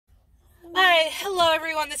Hi, hello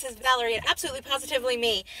everyone, this is Valerie and absolutely positively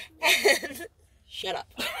me. And shut up.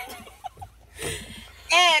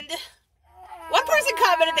 And one person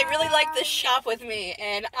commented they really like this shop with me,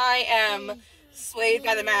 and I am swayed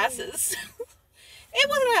by the masses. It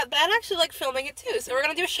wasn't that bad, I actually like filming it too, so we're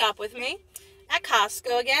gonna do a shop with me at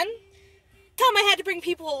Costco again. Tell them I had to bring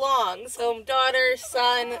people along, so daughter,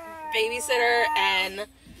 son, babysitter, and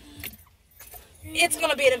it's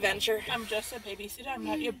gonna be an adventure. I'm just a babysitter. I'm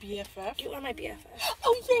not your BFF. You are my BFF.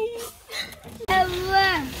 Oh, yay!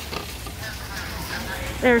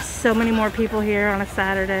 There's so many more people here on a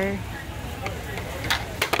Saturday.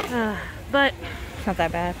 But it's not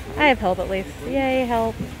that bad. I have help at least. Yay,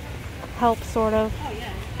 help. Help, sort of.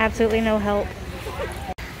 Absolutely no help.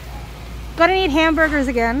 Gonna need hamburgers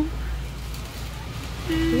again.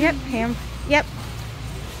 Yep, Yep.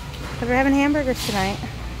 So we're having hamburgers tonight.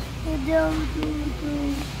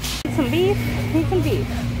 Some beef. Need some beef.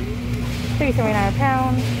 $3.79 a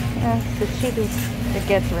pound. It's as cheap as it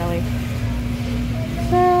gets, really.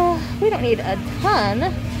 So we don't need a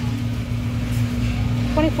ton.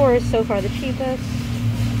 24 is so far the cheapest.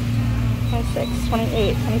 26,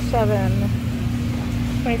 28, 27,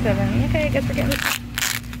 27. Okay, I guess we're getting.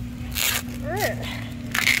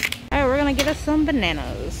 Alright, we're gonna get us some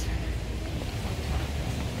bananas.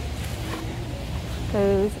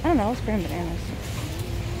 Those, I don't know, spring bananas.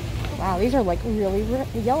 Wow, these are like really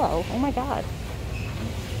yellow. Oh my god.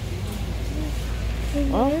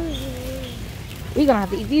 Well, we're gonna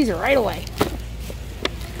have to eat these right away.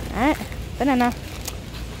 Alright, banana.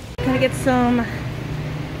 Gonna get some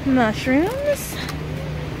mushrooms.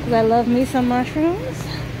 Because I love me some mushrooms.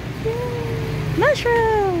 Yay.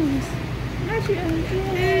 Mushrooms! Mushrooms,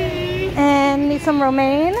 yay. And need some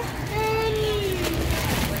romaine.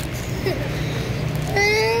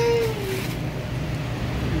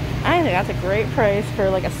 I think that's a great price for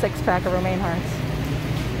like a 6-pack of romaine hearts.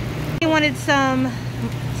 We wanted some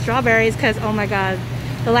strawberries because, oh my god,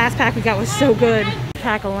 the last pack we got was so good.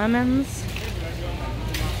 Pack of lemons.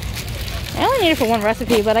 I only need it for one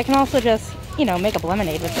recipe, but I can also just, you know, make up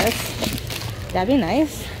lemonade with this. That'd be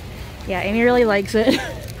nice. Yeah, Amy really likes it.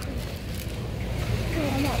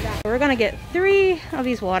 We're gonna get 3 of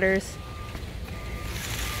these waters.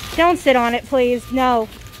 Don't sit on it, please. No.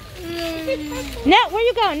 No, where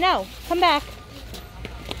you going? No, come back.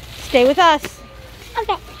 Stay with us.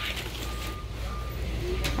 Okay.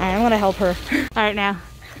 Alright, I'm gonna help her. Alright, now.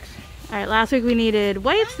 Alright, last week we needed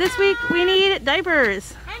wipes. This week we need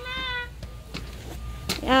diapers.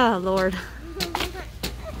 Oh, Lord.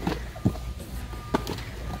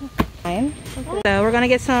 So we're gonna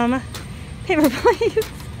get some paper plates.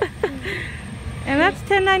 And that's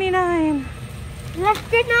 $10.99. That's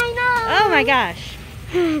 $10.99. Oh my gosh.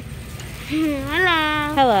 Hello.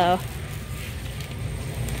 Hello.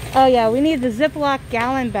 Oh yeah, we need the Ziploc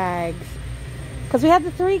gallon bags. Because we had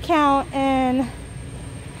the 3 count and...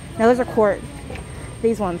 No, those are quart.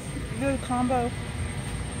 These ones. The combo.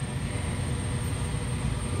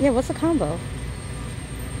 Yeah, what's the combo?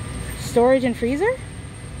 Storage and freezer?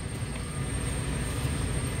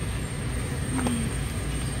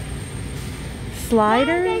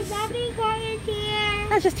 Sliders?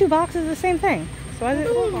 That's just 2 boxes of the same thing. So why is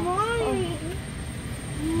it? Mommy.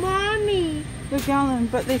 Mommy. The gallon,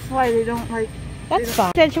 but they slide. They don't like. That's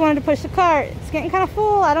fine. Said she wanted to push the cart. It's getting kind of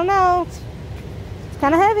full. I don't know. It's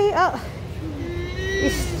kind of heavy. Oh,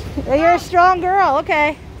 you're a strong girl.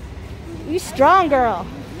 Okay, you strong girl.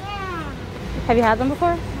 Yeah. Have you had them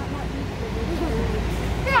before?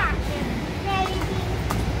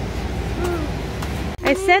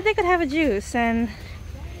 I said they could have a juice, and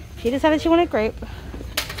she decided she wanted grape.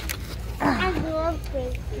 I love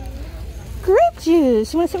grape juice. Grape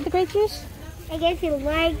juice. You want to sit with the grape juice? I guess you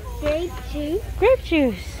like grape juice. Grape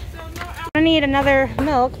juice. I need another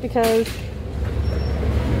milk because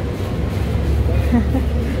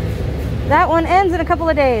that one ends in a couple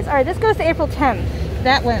of days. All right, this goes to April 10th.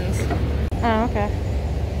 That wins. Oh, okay.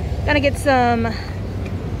 Gonna get some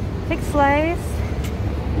pig slice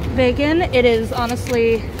bacon. It is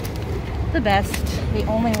honestly the best. The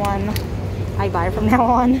only one I buy from now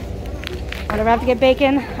on. Whenever I have to get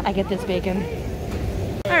bacon, I get this bacon.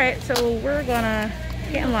 All right, so we're gonna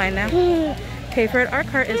get in line now. Pay for it. Our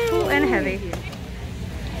cart is full and heavy.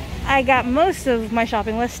 I got most of my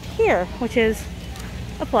shopping list here, which is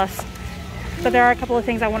a plus. But there are a couple of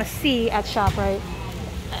things I want to see at Shoprite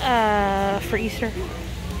for Easter.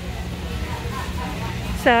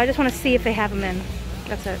 So I just want to see if they have them in.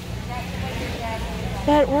 That's it.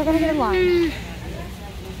 But we're gonna get in line.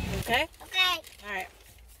 Okay? Okay. Alright.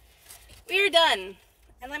 We are done.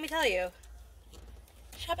 And let me tell you,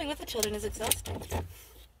 shopping with the children is exhausting.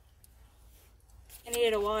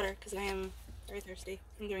 needed a water because I am very thirsty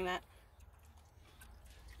from doing that.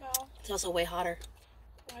 Well, It's also way hotter.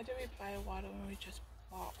 why did we buy water when we just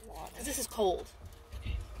bought water? Because this is cold.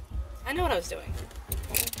 I know what I was doing.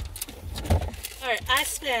 Alright, I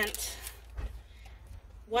spent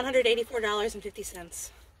 $184.50.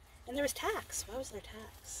 And there was tax. Why was there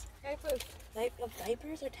tax? Diapers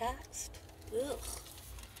are taxed? Ugh.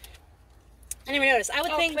 I never noticed. I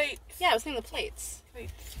would think... Plates. Yeah, I was thinking the plates.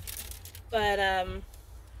 Plates. But, oh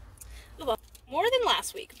well, more than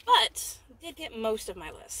last week. But, did get most of my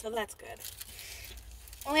list, so that's good.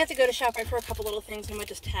 Only have to go to Shoprite for a couple little things. I might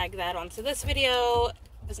just tag that onto this video,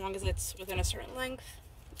 as long as it's within a certain length,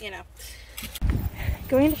 you know.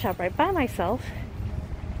 Going to Shoprite by myself,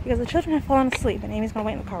 because the children have fallen asleep, and Amy's going to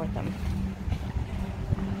wait in the car with them.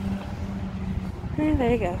 And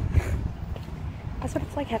there you go. That's what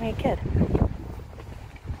it's like having a kid.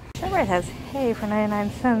 Shoprite has hay for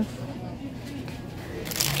 99 cents.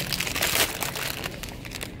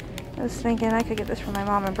 I was thinking I could get this for my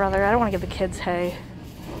mom and brother. I don't want to give the kids hay.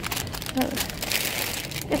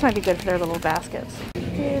 This might be good for their little baskets.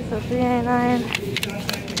 Okay, so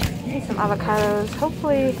 $3.99. Need some avocados.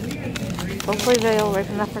 Hopefully they'll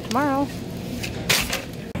ripen enough for tomorrow.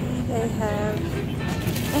 They have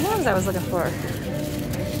the hams I was looking for.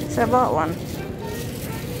 So I bought one.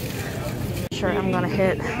 Sure, I'm gonna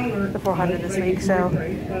hit the 400 this week, so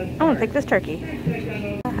I'm gonna pick this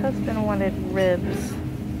turkey. My husband wanted ribs.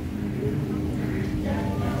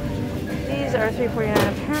 These are $3.49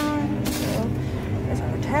 a pound. So this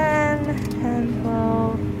one for 10,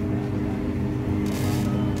 12.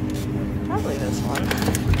 Probably this one.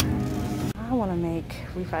 I want to make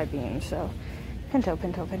refried beans, so pinto.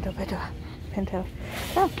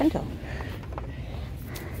 Oh, pinto.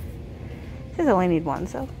 Says I only need one,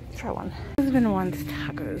 so let's try one. My husband wants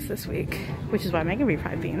tacos this week, which is why I'm making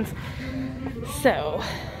refried beans. So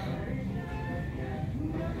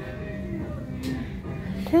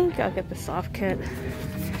I think I'll get the soft kit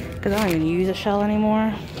because I don't even use a shell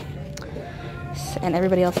anymore. And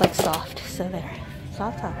everybody else likes soft, so there.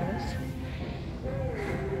 Soft tacos.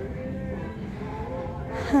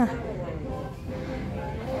 Huh.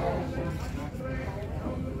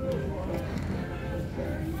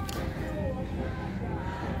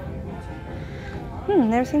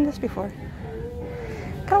 Never seen this before.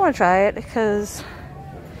 Kind of want to try it because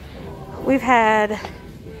we've had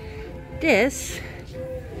this.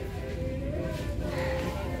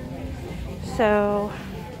 So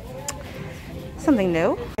something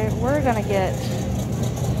new. We're gonna get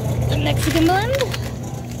the Mexican blend,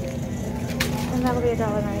 and that'll be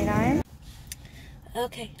 $1.99.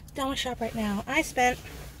 Okay, done with shop right now. I spent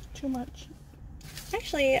too much.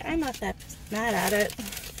 Actually, I'm not that mad at it.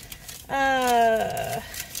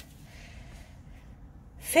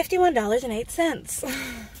 $51.08.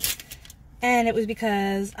 And it was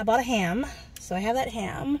because I bought a ham, so I have that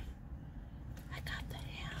ham. I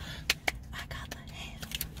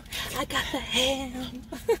got the ham.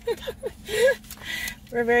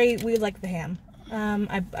 We like the ham.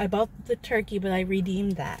 I bought the turkey, but I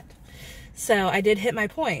redeemed that. So I did hit my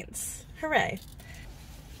points. Hooray.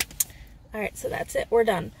 Alright, so that's it. We're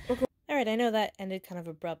done. Alright, I know that ended kind of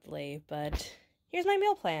abruptly, but here's my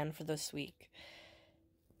meal plan for this week.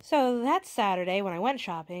 So that Saturday, when I went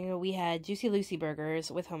shopping, we had Juicy Lucy burgers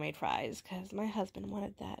with homemade fries, because my husband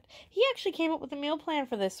wanted that. He actually came up with a meal plan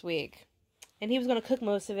for this week. And he was going to cook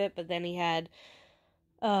most of it, but then he had,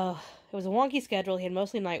 it was a wonky schedule. He had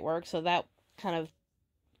mostly night work, so that kind of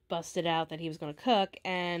busted out that he was going to cook.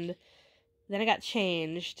 And then it got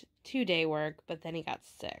changed to day work, but then he got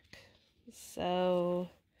sick. So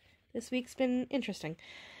this week's been interesting.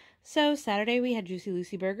 So Saturday we had Juicy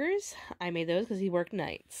Lucy burgers. I made those because he worked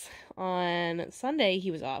nights. On Sunday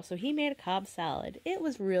he was off, so he made a Cobb salad. It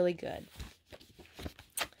was really good.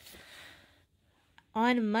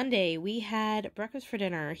 On Monday, we had breakfast for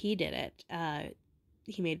dinner. He did it.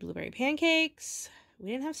 He made blueberry pancakes. We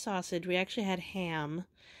didn't have sausage. We actually had ham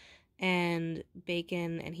and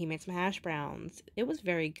bacon, and he made some hash browns. It was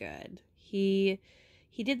very good. He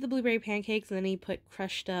did the blueberry pancakes, and then he put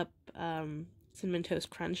crushed up Cinnamon Toast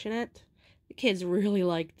Crunch in it. The kids really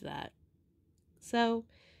liked that. So,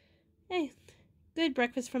 hey, good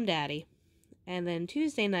breakfast from Daddy. And then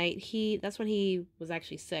Tuesday night, that's when he was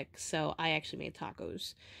actually sick, so I actually made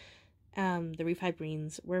tacos. The refried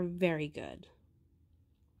beans were very good.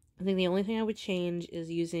 I think the only thing I would change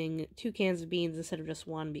is using 2 cans of beans instead of just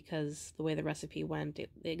 1, because the way the recipe went,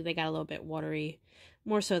 they got a little bit watery,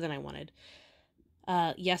 more so than I wanted.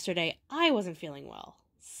 Yesterday, I wasn't feeling well,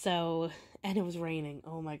 and it was raining.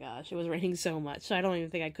 Oh my gosh, it was raining so much, so I don't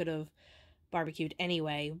even think I could have barbecued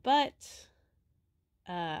anyway, but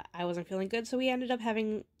I wasn't feeling good, so we ended up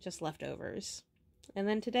having just leftovers. And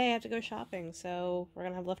then today I have to go shopping, so we're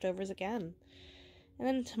gonna have leftovers again. And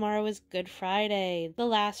then tomorrow is Good Friday, the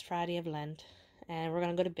last Friday of Lent, and we're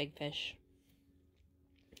gonna go to Big Fish.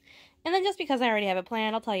 And then just because I already have a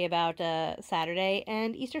plan, I'll tell you about Saturday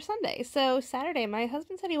and Easter Sunday. So Saturday, my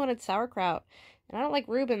husband said he wanted sauerkraut, and I don't like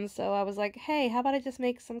Reubens, so I was like, hey, how about I just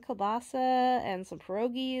make some kielbasa and some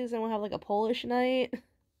pierogies, and we'll have like a Polish night.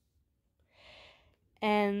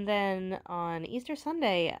 And then on Easter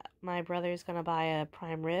Sunday, my brother's going to buy a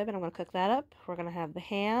prime rib, and I'm going to cook that up. We're going to have the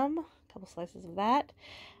ham, a couple slices of that.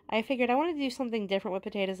 I figured I wanted to do something different with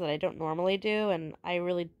potatoes that I don't normally do, and I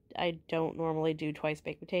don't normally do twice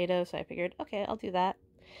baked potatoes, so I figured, okay, I'll do that.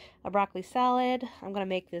 A broccoli salad. I'm going to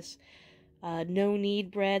make this no-knead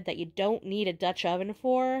bread that you don't need a Dutch oven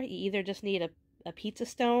for. You either just need a pizza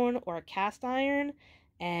stone or a cast iron,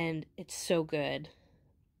 and it's so good.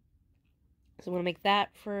 So I'm going to make that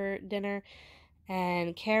for dinner.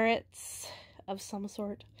 And carrots of some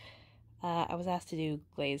sort. I was asked to do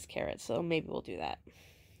glazed carrots, so maybe we'll do that.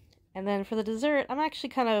 And then for the dessert, I'm actually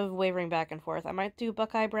kind of wavering back and forth. I might do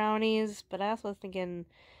Buckeye brownies, but I also was thinking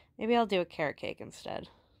maybe I'll do a carrot cake instead.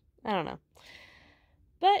 I don't know.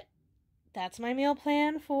 But that's my meal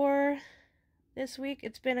plan for this week.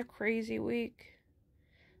 It's been a crazy week.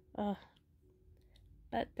 But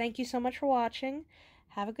thank you so much for watching.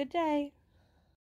 Have a good day.